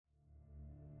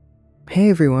Hey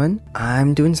everyone,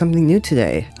 I'm doing something new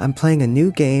today. I'm playing a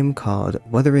new game called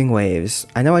Wuthering Waves.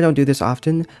 I know I don't do this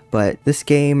often, but this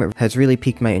game has really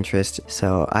piqued my interest,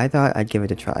 so I thought I'd give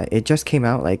it a try. It just came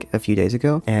out like a few days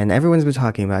ago, and everyone's been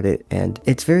talking about it, and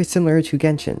it's very similar to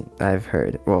Genshin, I've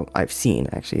heard. Well, I've seen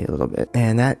actually a little bit,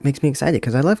 and that makes me excited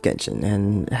because I love Genshin,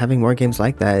 and having more games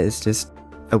like that is just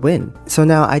a win. So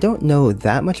now I don't know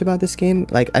that much about this game.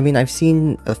 I've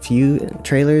seen a few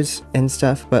trailers and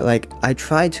stuff, but I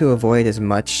tried to avoid as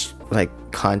much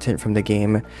content from the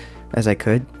game as I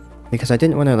could because I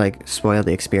didn't want to spoil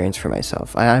the experience for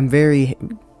myself. I'm very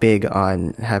big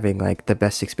on having the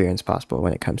best experience possible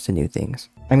when it comes to new things.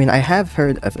 I mean, I have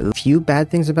heard of a few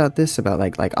bad things about this, about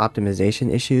like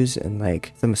optimization issues and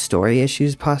some story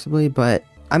issues possibly, but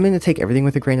I'm going to take everything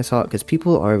with a grain of salt because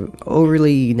people are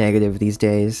overly negative these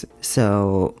days,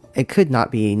 so it could not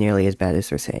be nearly as bad as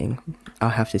they're saying. I'll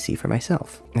have to see for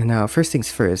myself. And now, first things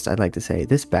first, I'd like to say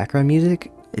this background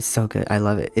music is so good. I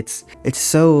love it. It's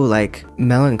so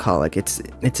melancholic. It's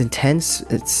intense.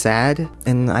 It's sad,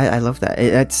 and I love that.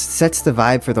 It sets the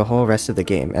vibe for the whole rest of the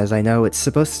game. As I know, it's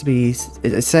supposed to be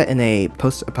it's set in a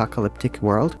post-apocalyptic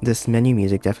world. This menu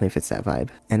music definitely fits that vibe,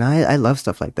 and I love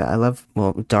stuff like that. I love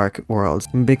dark worlds.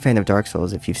 I'm a big fan of Dark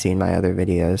Souls. If you've seen my other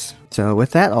videos. So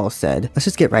with that all said, let's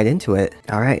just get right into it.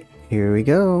 All right. Here we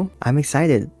go. I'm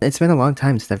excited. It's been a long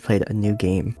time since I've played a new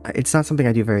game. It's not something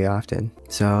I do very often.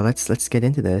 So let's get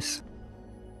into this.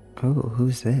 Oh,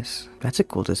 who's this? That's a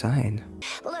cool design.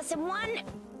 Lesson 1,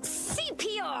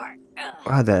 CPR.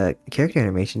 Wow, the character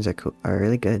animations are cool, are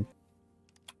really good.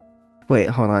 Wait,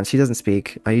 hold on. She doesn't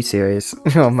speak. Are you serious?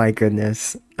 Oh my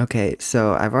goodness. Okay,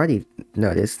 so I've already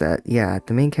noticed that, yeah,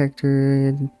 the main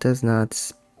character does not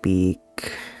speak.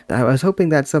 I was hoping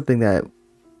that's something that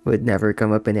would never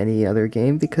come up in any other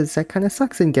game because that kind of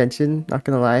sucks in Genshin, not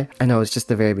gonna lie. I know it's just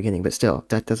the very beginning, but still,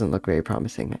 that doesn't look very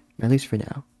promising, at least for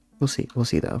now. We'll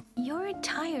see though. Your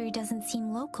attire doesn't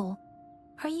seem local.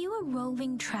 Are you a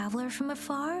roving traveler from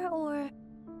afar, or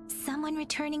someone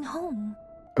returning home?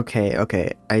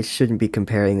 Okay, I shouldn't be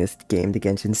comparing this game to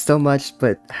Genshin so much,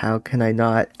 but how can I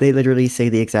not? They literally say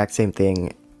the exact same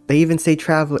thing. They even say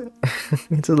traveler.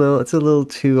 It's a little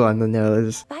too on the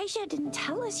nose. Baisha didn't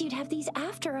tell us you'd have these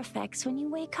after effects when you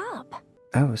wake up.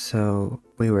 Oh, so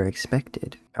we were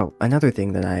expected. Oh, another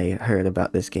thing that I heard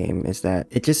about this game is that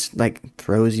it just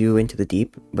throws you into the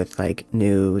deep with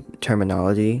new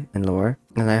terminology and lore.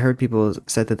 And I heard people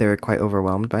said that they were quite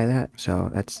overwhelmed by that,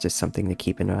 so that's just something to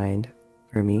keep in mind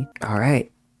for me. All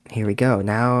right, here we go.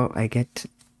 Now I get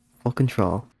full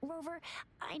control.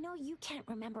 I know you can't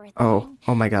remember it. Oh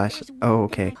my gosh. Oh,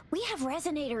 okay. We have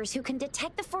resonators who can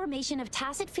detect the formation of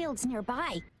tacit fields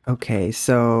nearby. Okay,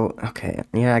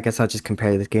 yeah, I guess I'll just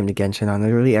compare this game to Genshin on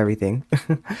literally everything.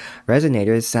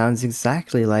 Resonators sounds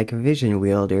exactly like vision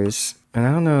wielders. And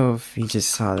I don't know if you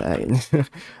just saw that.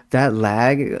 That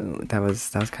lag, that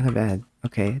was kind of bad.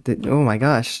 Okay, oh my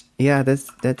gosh. Yeah, that's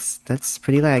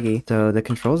pretty laggy. So the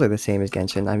controls are the same as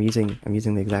Genshin. I'm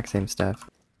using the exact same stuff.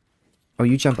 Oh,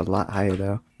 you jump a lot higher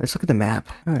though. Let's look at the map.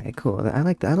 Alright, cool. I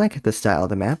like the style of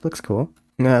the map. Looks cool.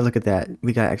 Look at that.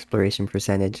 We got exploration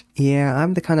percentage. Yeah,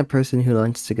 I'm the kind of person who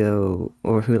likes to go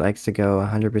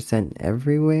 100%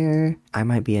 everywhere. I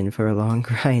might be in for a long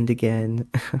grind again.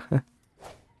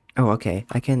 Oh, okay.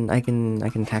 I can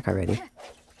attack already.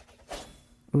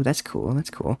 Oh, that's cool.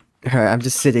 Alright, I'm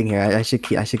just sitting here. I should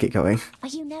get going.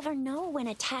 You never know when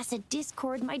a tacit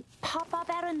discord might pop up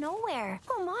out of nowhere.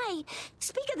 Oh my!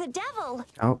 Speak of the devil!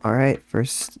 Oh, alright.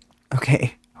 First...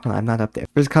 Okay. Well, I'm not up there.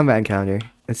 First combat encounter.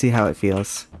 Let's see how it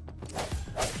feels.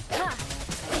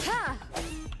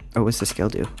 Oh, what's the skill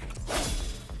do?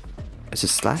 Is it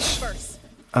slash?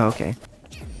 Oh, okay.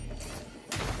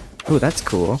 Oh, that's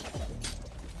cool.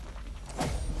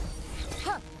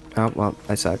 Oh, well,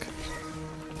 I suck.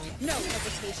 No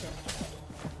hesitation.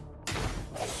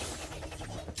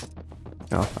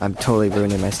 Oh, I'm totally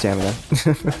ruining my stamina.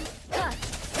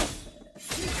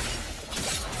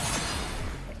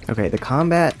 Okay, the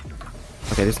combat...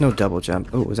 Okay, there's no double jump.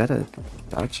 Oh, was that a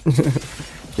dodge?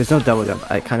 There's no double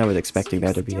jump. I kind of was expecting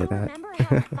there to be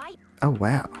that. Oh,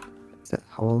 wow. It's a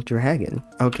whole dragon.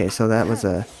 Okay, so that was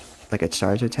a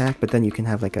charge attack, but then you can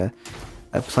have a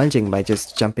plunging by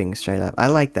just jumping straight up. I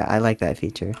like that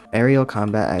feature. Aerial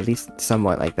combat, at least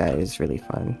somewhat like that, is really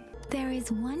fun. There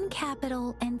is one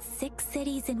capital and 6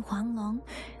 cities in Huanglong,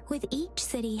 with each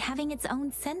city having its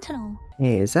own sentinel.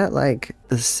 Hey, is that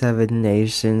the 7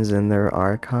 nations and their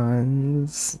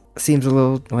archons?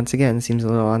 Once again, seems a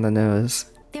little on the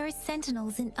nose. There are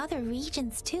sentinels in other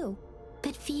regions too,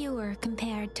 but fewer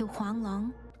compared to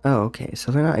Huanglong. Oh, okay, so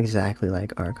they're not exactly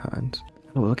like archons.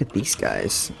 Oh, look at these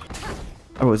guys.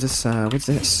 Oh, is this, what's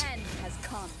this?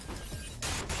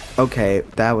 Okay,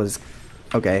 that was...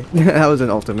 Okay, that was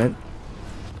an ultimate.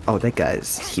 Oh, that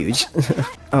guy's huge.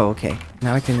 Oh, okay.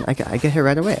 Now I get her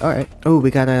right away. Alright. Oh,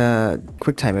 we got a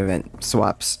quick time event.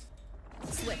 Swaps.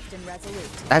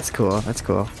 That's cool. That's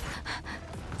cool.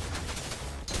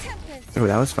 Oh,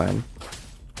 that was fun.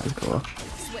 That was cool.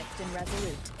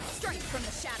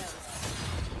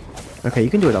 Okay,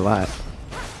 you can do it a lot.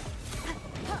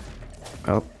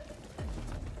 Oh.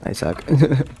 I suck.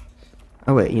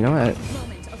 Oh wait, you know what?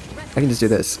 I can just do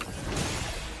this.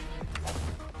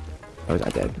 Oh, it's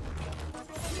not dead.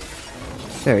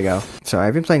 There we go. So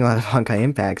I've been playing a lot of Honkai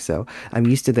Impact, so I'm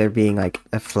used to there being like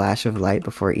a flash of light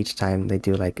before each time they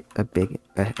do like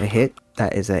a hit.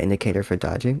 That is an indicator for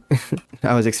dodging.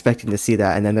 I was expecting to see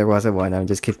that, and then there wasn't one. I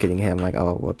just kept getting hit. I'm like,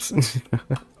 oh, whoops.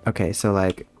 Okay, so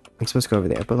like, I'm supposed to go over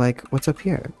there, but like, what's up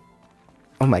here?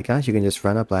 Oh my gosh, you can just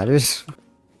run up ladders?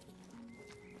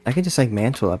 I can just like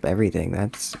mantle up everything.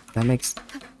 That makes...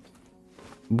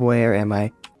 Where am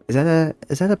I? Is that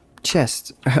a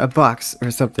chest? A box or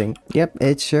something? Yep,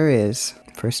 it sure is.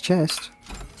 First chest.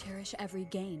 Cherish every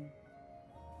gain.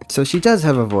 So she does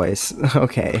have a voice.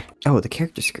 Okay. Oh, the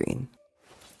character screen.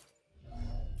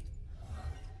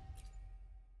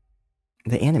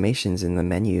 The animations in the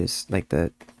menus, like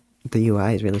the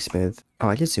UI is really smooth. Oh,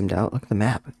 I just zoomed out. Look at the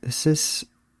map. This is...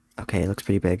 Okay, it looks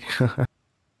pretty big.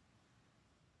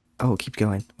 Oh, keep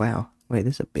going. Wow. Wait,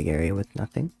 this is a big area with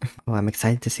nothing. Oh, I'm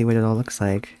excited to see what it all looks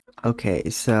like. Okay,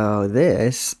 so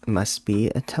this must be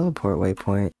a teleport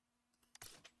waypoint.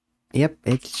 Yep,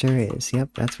 it sure is. Yep,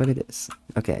 that's what it is.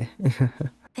 Okay.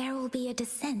 There will be a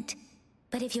descent,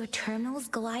 but if your terminal's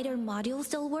glider module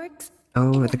still works...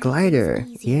 Oh, the glider.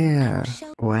 Yeah.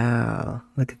 Wow,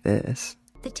 look at this.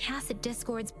 The tacit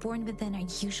discords born within are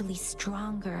usually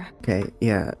stronger. Okay,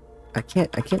 yeah. I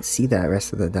can't see that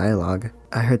rest of the dialogue.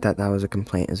 I heard that was a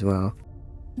complaint as well.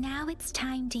 Now it's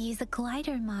time to use the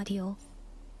glider module.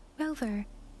 Rover,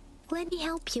 let me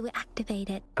help you activate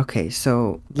it. Okay,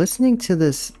 so listening to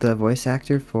the voice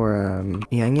actor for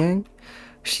Yang Yang,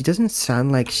 she doesn't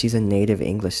sound like she's a native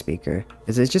English speaker.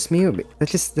 Is it just me? Or it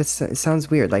sounds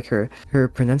weird. Like her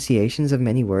pronunciations of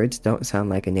many words don't sound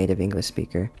like a native English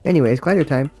speaker. Anyways, glider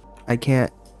time. I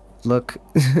can't look.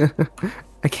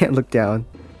 I can't look down.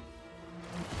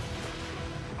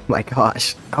 My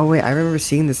gosh. Oh wait, I remember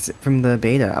seeing this from the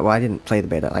beta. Well, I didn't play the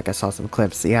beta, like I saw some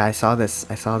clips. Yeah, I saw this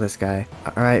guy.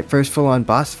 Alright, first full-on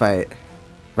boss fight.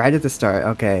 Right at the start,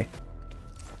 okay.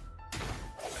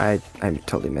 I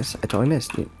totally missed. I totally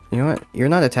missed. You know what? You're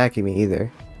not attacking me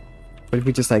either. What if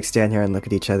we just like stand here and look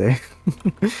at each other?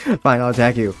 Fine, I'll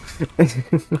attack you.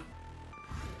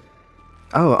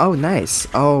 Oh, nice.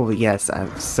 Oh, yes,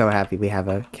 I'm so happy we have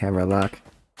a camera lock.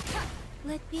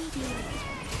 Let me do it.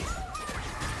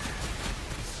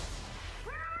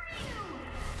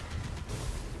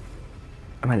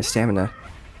 I'm out of stamina.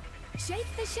 Shake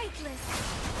the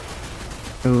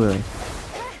shakeless. Ooh.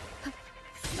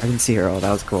 I didn't see her. Oh,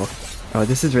 that was cool. Oh,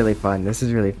 this is really fun. This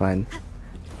is really fun.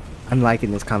 I'm liking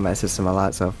this combat system a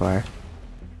lot so far.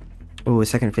 Ooh,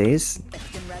 second phase. I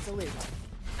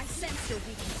sense your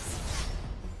weakness.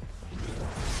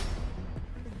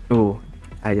 Ooh,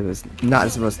 I was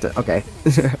not supposed to. Okay.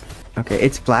 Okay,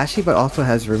 it's flashy, but also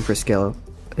has room for skill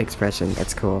expression.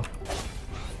 That's cool.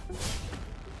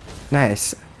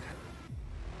 Nice.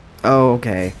 Oh,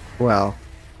 okay. Well.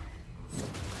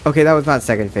 Okay, that was not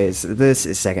second phase. This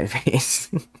is second phase.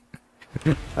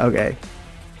 Okay.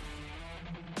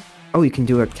 Oh, you can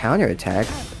do a counter attack.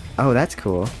 Oh, that's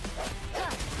cool.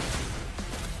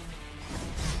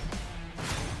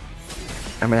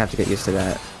 I'm gonna have to get used to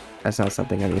that. That's not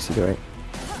something I'm used to doing.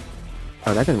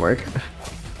 Oh, that didn't work.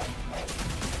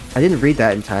 I didn't read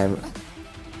that in time.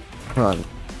 Hold on.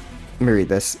 Let me read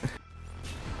this.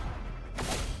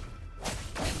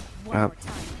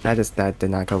 That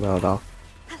did not go well at all.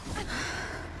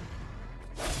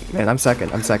 Man, I'm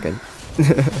second. I'm second.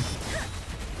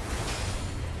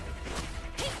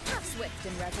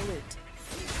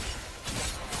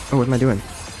 Oh, what am I doing?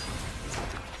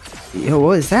 Yo,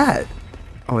 what is that?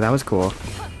 Oh, that was cool.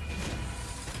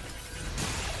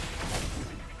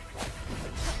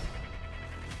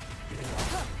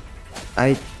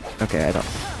 Okay, I don't...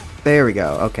 There we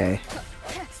go, okay.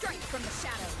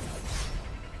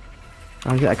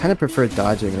 I kind of prefer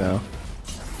dodging, though.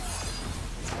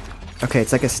 Okay,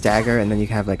 it's like a stagger, and then you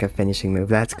have like a finishing move.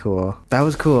 That's cool. That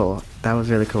was cool. That was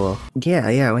really cool.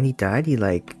 Yeah, when he died, he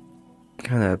like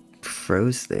kind of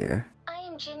froze there. I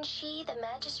am Jinshi, the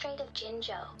magistrate of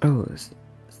Jinzhou. Oh,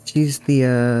 she's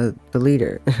the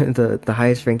leader, the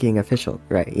highest ranking official.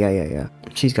 Right, yeah.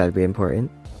 She's gotta be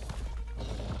important.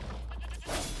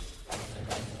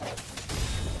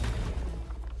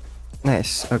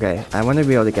 Nice. Okay, I want to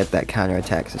be able to get that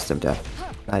counterattack system down.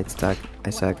 I suck. I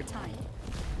suck.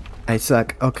 I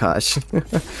suck. Oh gosh.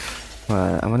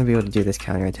 Well, I want to be able to do this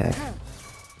counterattack.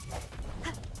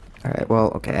 Alright, well,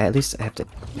 okay, at least I have to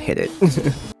hit it.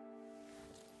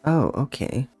 Oh,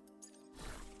 okay.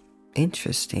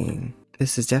 Interesting.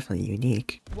 This is definitely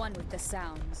unique. One with the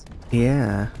sounds.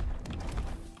 Yeah.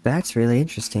 That's really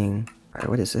interesting. Alright,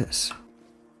 what is this?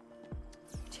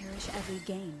 Cherish every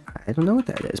gain. I don't know what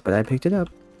that is, but I picked it up.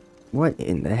 What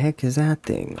in the heck is that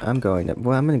thing? I'm gonna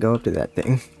go up to that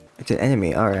thing. It's an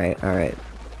enemy. Alright, alright.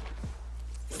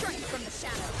 Strength from the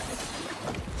shadows.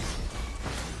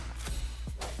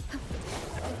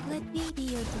 Let me be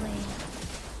your blade.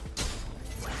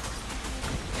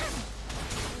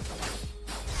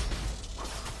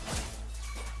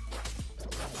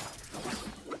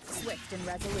 Swift and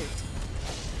resolute.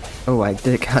 Oh, I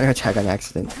did a counterattack on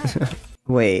accident.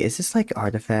 Wait, is this like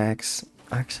artifacts?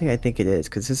 Actually, I think it is,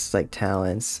 because this is like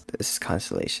talents. This is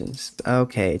constellations.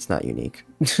 Okay, it's not unique.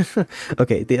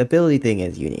 Okay, the ability thing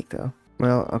is unique though.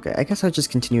 Well, okay, I guess I'll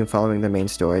just continue following the main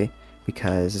story,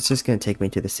 because it's just gonna take me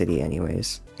to the city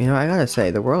anyways. You know, I gotta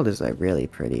say, the world is like really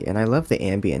pretty, and I love the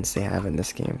ambience they have in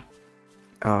this game.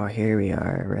 Oh, here we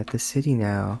are. We're at the city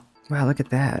now. Wow, look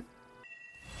at that.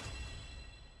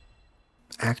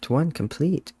 Act 1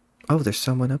 complete. Oh, there's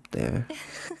someone up there.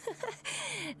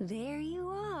 There you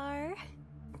are.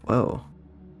 Whoa.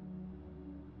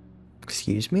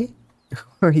 Excuse me?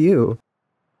 Who are you?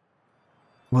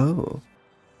 Whoa.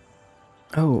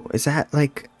 Oh, is that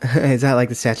like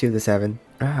the Statue of the Seven?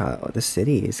 Wow, the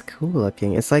city is cool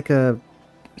looking. It's like a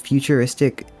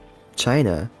futuristic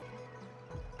China.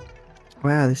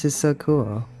 Wow, this is so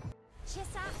cool.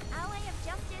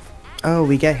 Oh,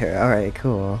 we get her. Alright,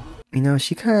 cool. You know, I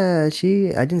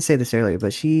didn't say this earlier,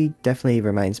 but she definitely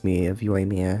reminds me of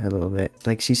Yoimiya a little bit.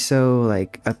 Like, she's so,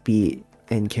 like, upbeat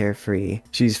and carefree.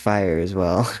 She's fire as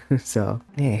well. So,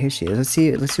 yeah, here she is. Let's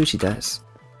see what she does.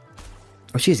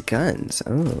 Oh, she has guns.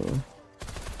 Oh.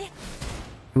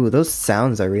 Ooh, those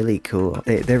sounds are really cool.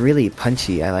 They're really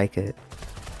punchy. I like it.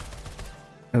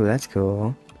 Oh, that's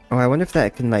cool. Oh, I wonder if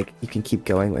that can, like, you can keep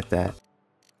going with that.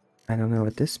 I don't know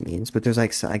what this means, but there's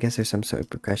like, I guess there's some sort of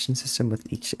progression system with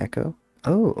each echo.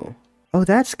 Oh. Oh,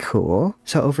 that's cool.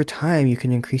 So over time, you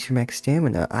can increase your max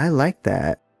stamina. I like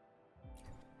that.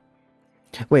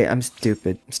 Wait, I'm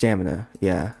stupid. Stamina.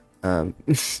 Yeah. Okay.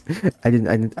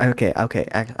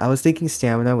 I was thinking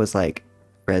stamina was like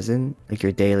resin, like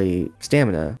your daily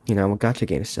stamina, you know, gacha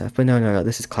game stuff. But no,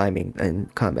 this is climbing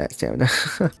and combat stamina.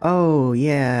 Oh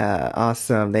yeah,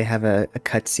 awesome. They have a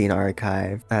cutscene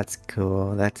archive. That's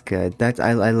cool. That's good.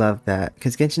 I love that,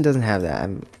 because Genshin doesn't have that.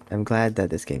 I'm glad that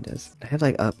this game does. I have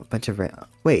like a bunch of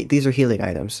wait, these are healing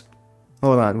items.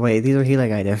 Hold on, wait, these are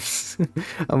healing items.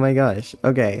 Oh my gosh.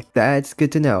 Okay, that's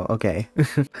good to know. Okay.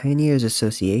 Pioneers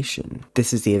Association.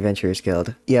 This is the Adventurers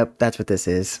Guild. Yep, that's what this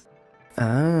is.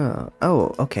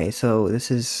 Oh, okay, so this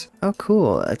is... Oh,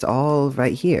 cool. It's all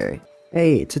right here.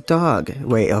 Hey, it's a dog.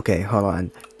 Wait, okay, hold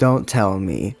on. Don't tell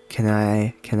me. Can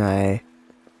I...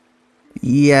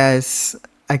 Yes,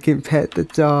 I can pet the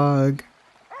dog.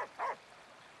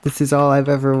 This is all I've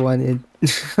ever wanted.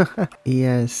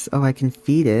 Yes. Oh, I can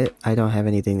feed it. I don't have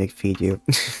anything to feed you.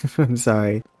 I'm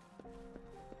sorry.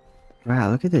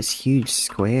 Wow, look at this huge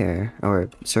square, or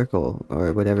circle,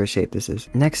 or whatever shape this is.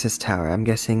 Nexus Tower, I'm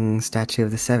guessing Statue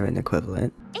of the Seven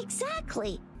equivalent.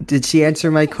 Exactly. Did she answer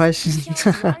my question?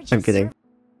 I'm kidding.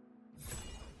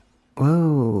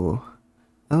 Whoa.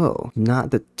 Oh, not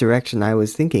the direction I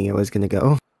was thinking it was gonna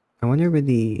go. I wonder where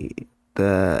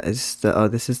oh,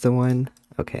 this is the one?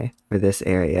 Okay, for this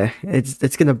area.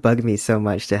 It's gonna bug me so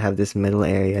much to have this middle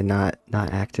area not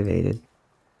activated.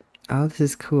 Oh, this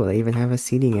is cool. They even have a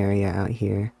seating area out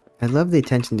here. I love the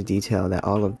attention to detail that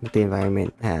all of the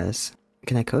environment has.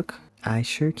 Can I cook? I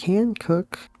sure can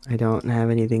cook. I don't have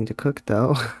anything to cook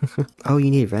though. Oh, you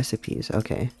need recipes.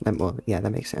 Okay. Well, yeah,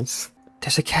 that makes sense.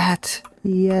 There's a cat!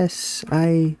 Yes,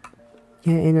 I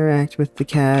can't interact with the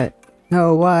cat.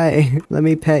 No, why? Let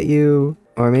me pet you.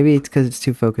 Or maybe it's because it's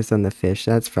too focused on the fish.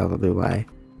 That's probably why.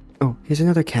 Oh, here's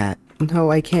another cat.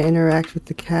 No, I can't interact with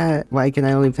the cat. Why can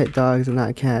I only pet dogs and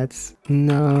not cats?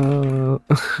 No.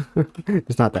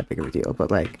 It's not that big of a deal, but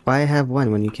like, why have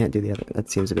one when you can't do the other? That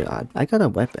seems a bit odd. I got a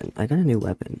weapon. I got a new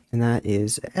weapon, and that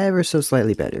is ever so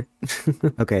slightly better.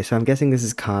 Okay, so I'm guessing this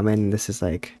is common. This is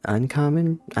like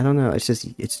uncommon? I don't know.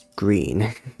 It's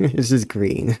green. It's just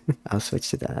green. I'll switch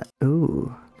to that.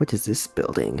 Ooh, what is this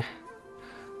building?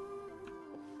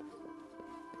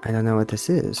 I don't know what this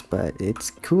is, but it's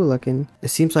cool looking. It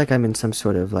seems like I'm in some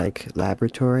sort of like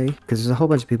laboratory because there's a whole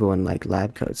bunch of people in like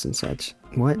lab coats and such.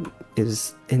 What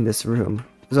is in this room?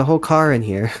 There's a whole car in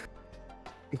here.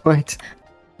 What?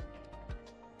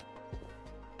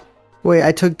 Wait,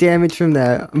 I took damage from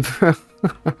that. Bro.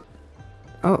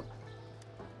 Oh.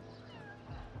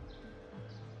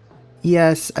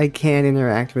 Yes, I can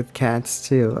interact with cats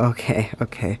too. Okay,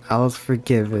 okay. I was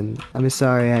forgiven. I'm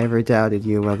sorry I ever doubted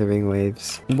you, Wuthering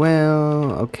Waves.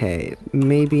 Well, okay.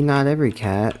 Maybe not every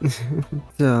cat.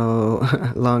 So,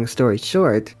 long story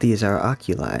short, these are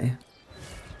oculi.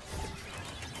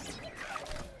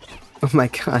 Oh my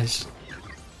gosh.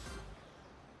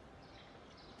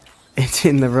 It's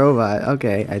in the robot.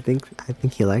 Okay, I think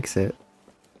he likes it.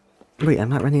 Wait, I'm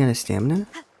not running out of stamina?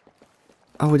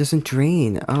 Oh, it doesn't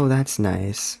drain. Oh, that's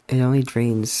nice. It only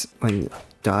drains when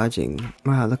dodging.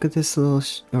 Wow, look at this little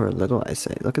I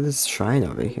say. Look at this shrine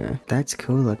over here. That's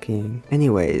cool looking.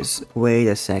 Anyways, wait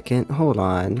a second. Hold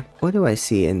on. What do I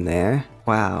see in there?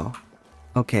 Wow.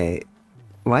 Okay.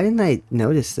 Why didn't I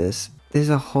notice this? There's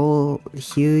a whole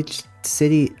huge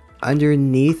city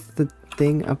underneath the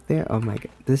thing up there. Oh my god.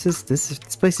 This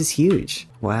place is huge.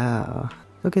 Wow.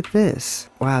 Look at this.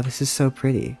 Wow, this is so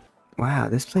pretty. Wow,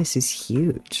 this place is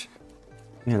huge.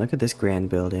 Man, look at this grand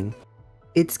building.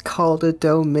 It's called a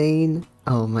domain.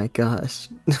 Oh my gosh.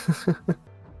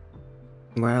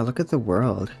 Wow, look at the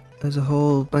world. There's a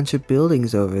whole bunch of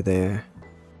buildings over there.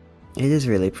 It is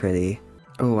really pretty.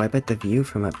 Oh, I bet the view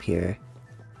from up here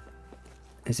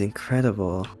is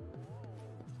incredible.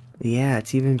 Yeah,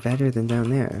 it's even better than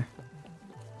down there.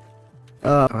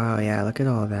 Oh, wow, yeah, look at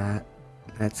all that.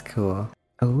 That's cool.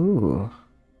 Ooh.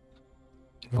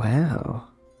 Wow.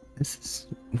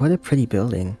 What a pretty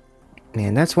building.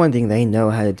 Man, that's one thing they know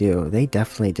how to do. They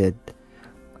definitely did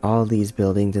all these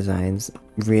building designs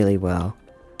really well.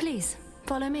 Please,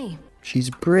 follow me. She's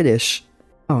British.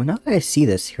 Oh, now that I see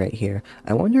this right here,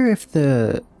 I wonder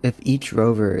if each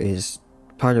rover is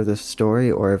part of the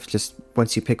story, or if just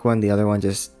once you pick one, the other one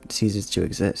just ceases to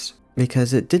exist.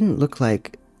 Because it didn't look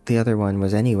like the other one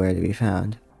was anywhere to be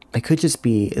found. It could just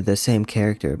be the same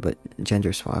character, but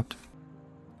gender swapped.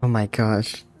 Oh my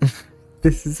gosh.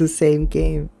 This is the same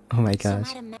game. Oh my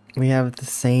gosh. We have the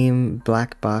same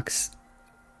black box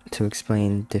to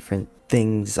explain different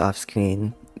things off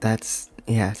screen. That's,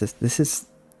 yeah, this is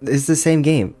the same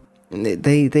game.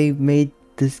 They made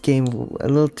this game a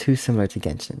little too similar to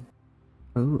Genshin.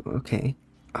 Oh, okay.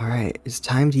 Alright, it's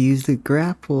time to use the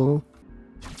grapple.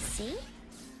 See?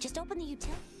 Just open the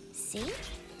utility. See?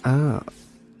 Oh.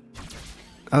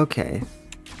 Okay.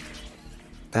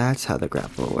 That's how the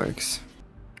grapple works.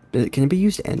 Can it be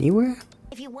used anywhere?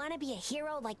 If you want to be a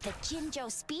hero like the Jinjo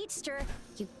Speedster,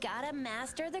 you gotta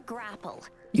master the grapple.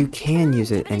 You can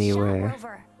use it anywhere.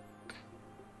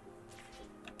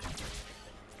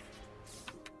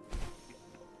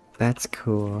 That's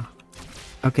cool.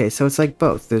 Okay, so it's like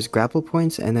both. There's grapple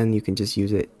points, and then you can just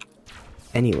use it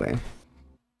anywhere.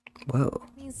 Whoa.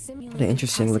 What an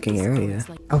interesting looking area.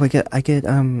 Oh, I get,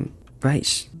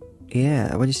 Bryce.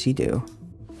 Yeah, what does she do?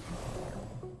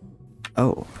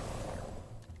 Oh.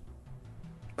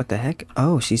 What the heck?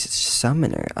 Oh, she's a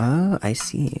summoner. Oh, I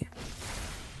see.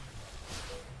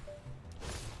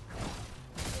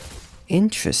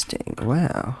 Interesting.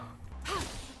 Wow.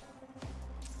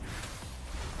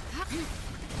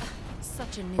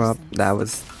 Well, that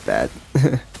was bad.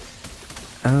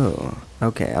 Oh,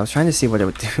 okay. I was trying to see what it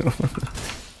would do.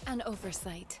 An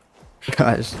oversight.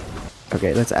 Gosh.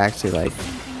 Okay, let's actually like...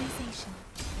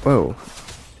 Whoa.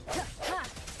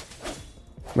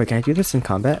 Wait, can I do this in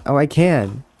combat? Oh, I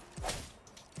can!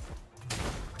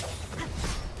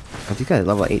 Oh, you got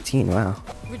level 18, wow.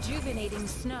 Rejuvenating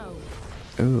snow.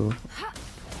 Ooh.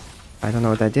 I don't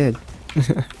know what that did.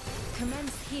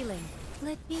 Commence healing.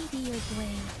 Let me be your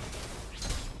blade.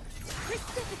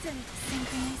 Precipitant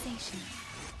synchronization.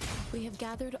 We have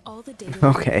gathered all the data.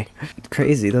 Okay.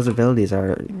 Crazy. Those abilities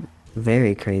are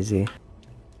very crazy.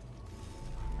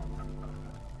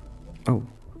 Oh.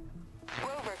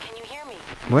 Rover, can you hear me?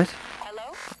 What?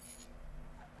 Hello?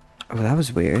 Oh, that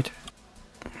was weird.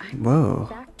 Whoa.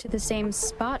 Back to the same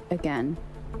spot again.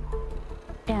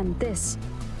 And this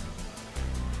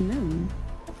moon.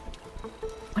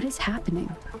 What is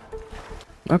happening?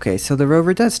 Okay, so the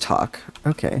rover does talk.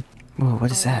 Okay. Whoa,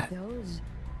 what is that? Those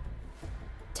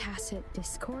tacit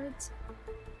discords?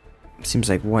 Seems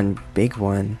like one big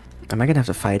one. Am I gonna have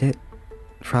to fight it?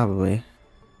 Probably.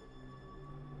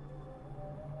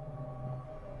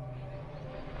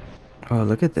 Oh,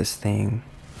 look at this thing.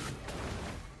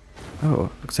 Oh,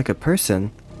 looks like a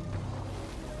person.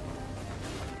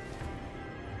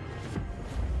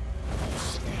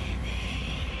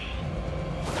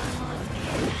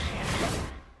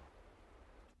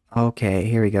 Okay,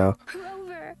 here we go.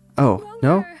 Rover. Oh,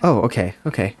 no? Rover. Oh, okay,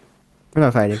 okay. We're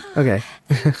not fighting. Okay.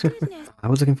 Goodness. I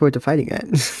was looking forward to fighting that.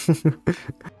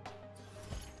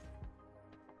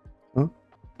 Oh,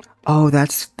 oh,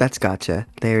 that's Gacha.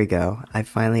 There we go. I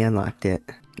finally unlocked it.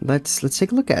 Let's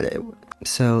take a look at it.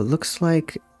 So, looks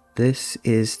like this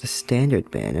is the standard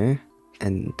banner,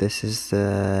 and this is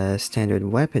the standard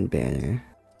weapon banner,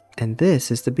 and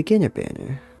this is the beginner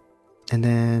banner, and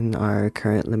then our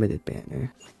current limited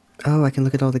banner. Oh, I can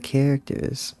look at all the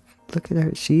characters. Look at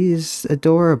her. She's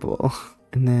adorable.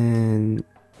 And then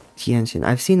Jianshin.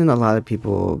 I've seen a lot of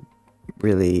people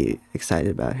really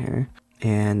excited about her.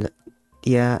 And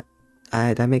yeah,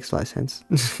 that makes a lot of sense.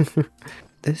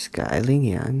 This guy,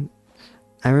 Lingyan,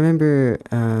 I remember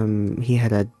he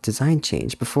had a design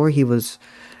change. Before he was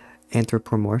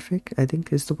anthropomorphic, I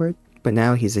think is the word. But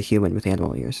now he's a human with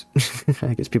animal ears.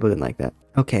 I guess people didn't like that.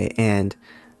 Okay, and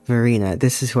Verena,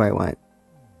 this is who I want.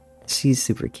 She's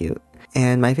super cute.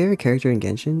 And my favorite character in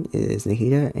Genshin is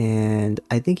Nahida, and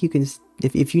I think you can,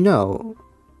 if you know,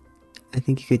 I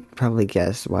think you could probably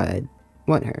guess why I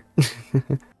want her.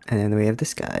 And then we have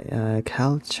this guy,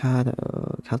 Calcharo.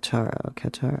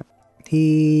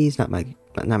 He's not my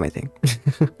thing.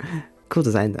 Cool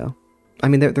design though. I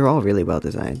mean, they're all really well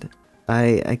designed.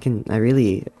 I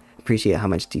really appreciate how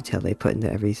much detail they put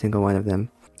into every single one of them.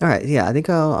 Alright, yeah, I think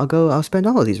I'll spend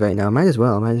all of these right now. Might as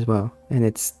well. And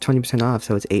it's 20% off,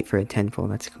 so it's 8 for a 10 full.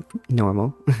 That's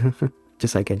normal.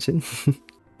 Just like Genshin.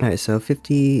 Alright, so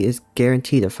 50 is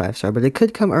guaranteed a 5-star, but it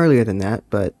could come earlier than that,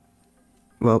 but...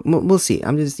 Well, we'll see.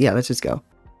 Let's just go.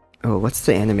 Oh, what's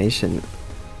the animation?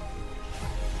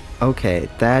 Okay,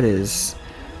 that is...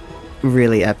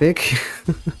 really epic.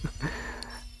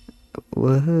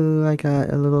 Woohoo, I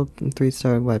got a little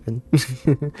 3-star weapon.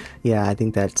 Yeah, I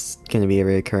think that's gonna be a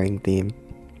recurring theme.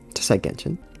 Just like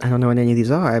Genshin. I don't know what any of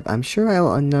these are. I'm sure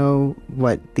I'll know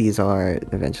what these are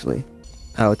eventually.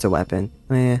 Oh, it's a weapon.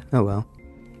 Oh well.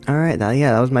 Alright,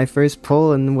 that was my first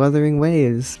pull in Wuthering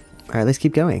Waves. Alright, let's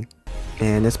keep going.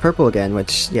 And it's purple again,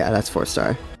 which, yeah, that's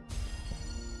 4-star.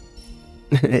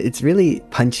 It's really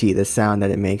punchy, the sound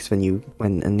that it makes when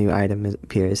a new item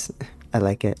appears. I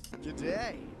like it.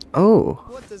 Today. Oh!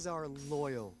 What does our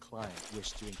loyal client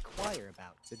wish to inquire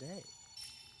about today?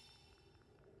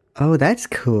 Oh, that's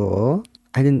cool.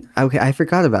 Okay, I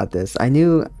forgot about this. I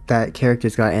knew that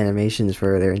characters got animations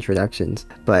for their introductions,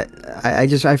 but I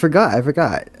forgot.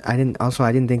 I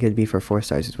didn't think it'd be for 4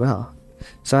 stars as well.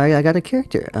 So I got a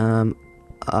character.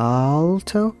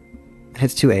 Alto?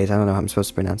 It's 2 A's, I don't know how I'm supposed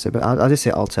to pronounce it, but I'll just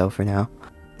say Alto for now.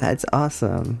 That's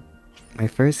awesome. My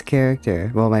first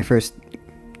character, well, my first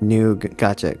new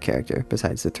gacha character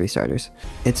besides the 3 starters.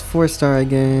 It's 4-star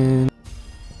again.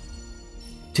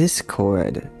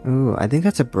 Discord. Ooh, I think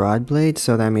that's a Broadblade,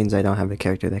 so that means I don't have a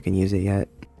character that can use it yet.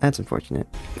 That's unfortunate.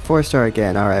 4-star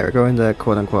again. Alright, we're going to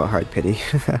quote-unquote hard pity.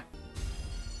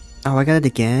 Oh, I got it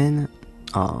again?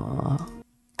 Aww.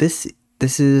 This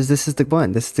is the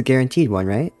one. This is the guaranteed one,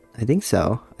 right? I think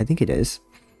so. I think it is.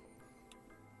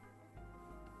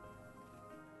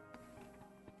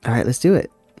 Alright, let's do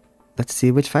it. Let's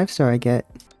see which 5-star I get.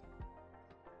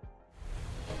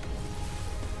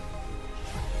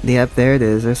 Yep, there it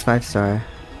is. There's 5-star.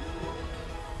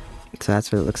 So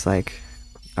that's what it looks like.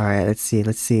 Alright, let's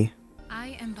see.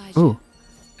 I am Ooh.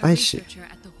 Oh,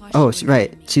 Oh,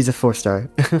 right. She's a 4-star.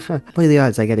 What are the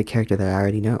odds I get a character that I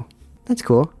already know? That's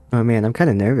cool. Oh man, I'm kind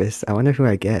of nervous. I wonder who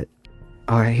I get.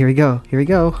 Alright, here we go.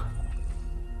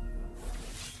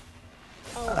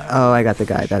 Oh, I got the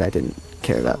guy that I didn't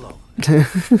care about.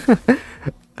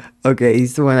 Okay,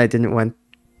 he's the one I didn't want.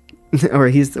 Or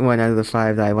he's the one out of the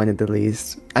 5 that I wanted the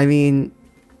least. I mean,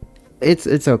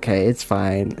 it's okay. It's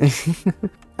fine.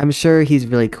 I'm sure he's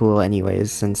really cool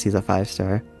anyways, since he's a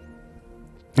 5-star.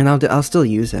 And I'll still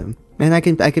use him. And I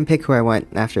can pick who I want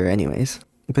after anyways.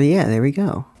 But yeah, there we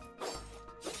go.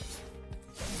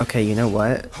 Okay, you know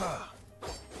what?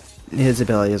 His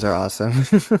abilities are awesome.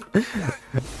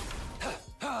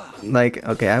 Like,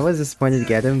 okay, I was disappointed to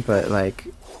get him, but like,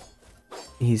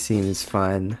 he seems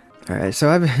fun. Alright, so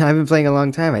I've been playing a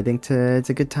long time. I think it's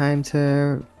a good time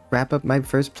to wrap up my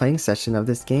first playing session of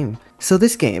this game. So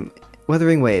this game,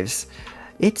 Wuthering Waves,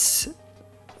 it's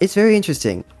very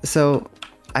interesting. So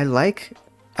I like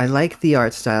the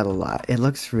art style a lot. It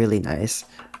looks really nice.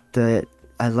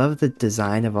 I love the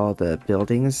design of all the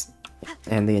buildings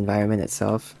and the environment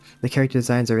itself. The character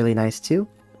designs are really nice too.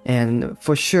 And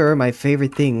for sure, my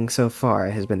favorite thing so far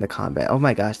has been the combat. Oh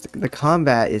my gosh, the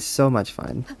combat is so much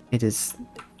fun. It's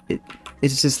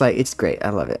just like, it's great. I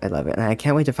love it. And I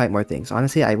can't wait to fight more things.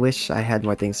 Honestly, I wish I had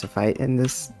more things to fight in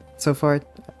this so far.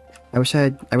 I wish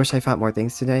I fought more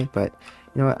things today, but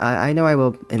You know what, I know I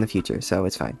will in the future, so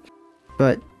it's fine.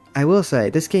 But I will say,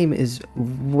 this game is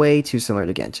way too similar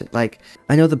to Genshin. Like,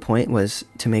 I know the point was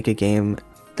to make a game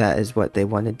that is what they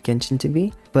wanted Genshin to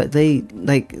be, but they,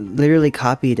 like, literally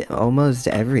copied almost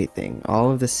everything. All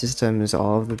of the systems,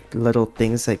 all of the little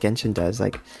things that Genshin does,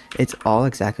 like, it's all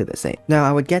exactly the same. Now,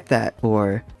 I would get that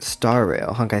for Star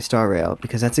Rail, Honkai Star Rail,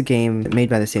 because that's a game made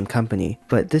by the same company,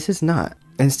 but this is not.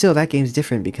 And still, that game's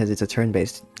different because it's a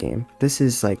turn-based game. This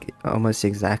is, like, almost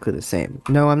exactly the same.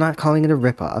 No, I'm not calling it a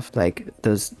ripoff, like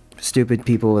those stupid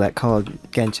people that called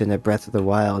Genshin a Breath of the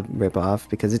Wild ripoff,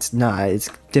 because it's not, it's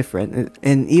different.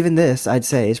 And even this, I'd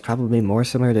say, is probably more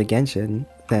similar to Genshin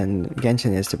than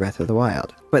Genshin is to Breath of the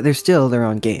Wild. But they're still their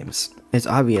own games. It's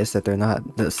obvious that they're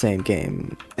not the same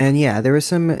game. And yeah, there were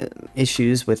some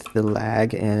issues with the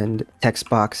lag, and text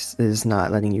box is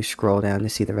not letting you scroll down to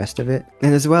see the rest of it.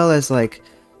 And as well as, like,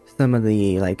 some of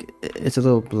the, like, it's a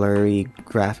little blurry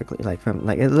graphically, like, from,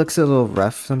 like, it looks a little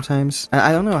rough sometimes.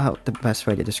 I don't know how the best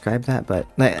way to describe that, but,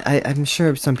 like, I'm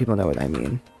sure some people know what I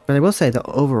mean. But I will say the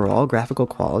overall graphical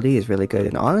quality is really good,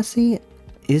 and honestly,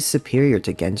 is superior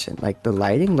to Genshin. Like, the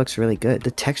lighting looks really good,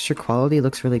 the texture quality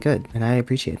looks really good, and I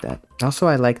appreciate that. Also,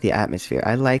 I like the atmosphere.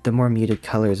 I like the more muted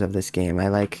colors of this game. I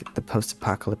like the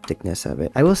post-apocalypticness of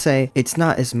it. I will say, it's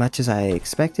not as much as I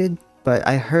expected, but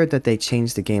I heard that they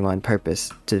changed the game on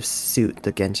purpose to suit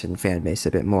the Genshin fanbase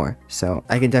a bit more, so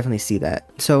I can definitely see that.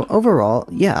 So overall,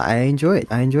 yeah, I enjoyed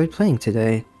playing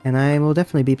today, and I will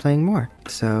definitely be playing more.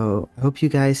 So I hope you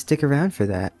guys stick around for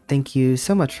that. Thank you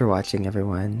so much for watching,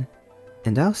 everyone,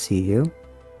 and I'll see you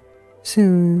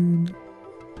soon.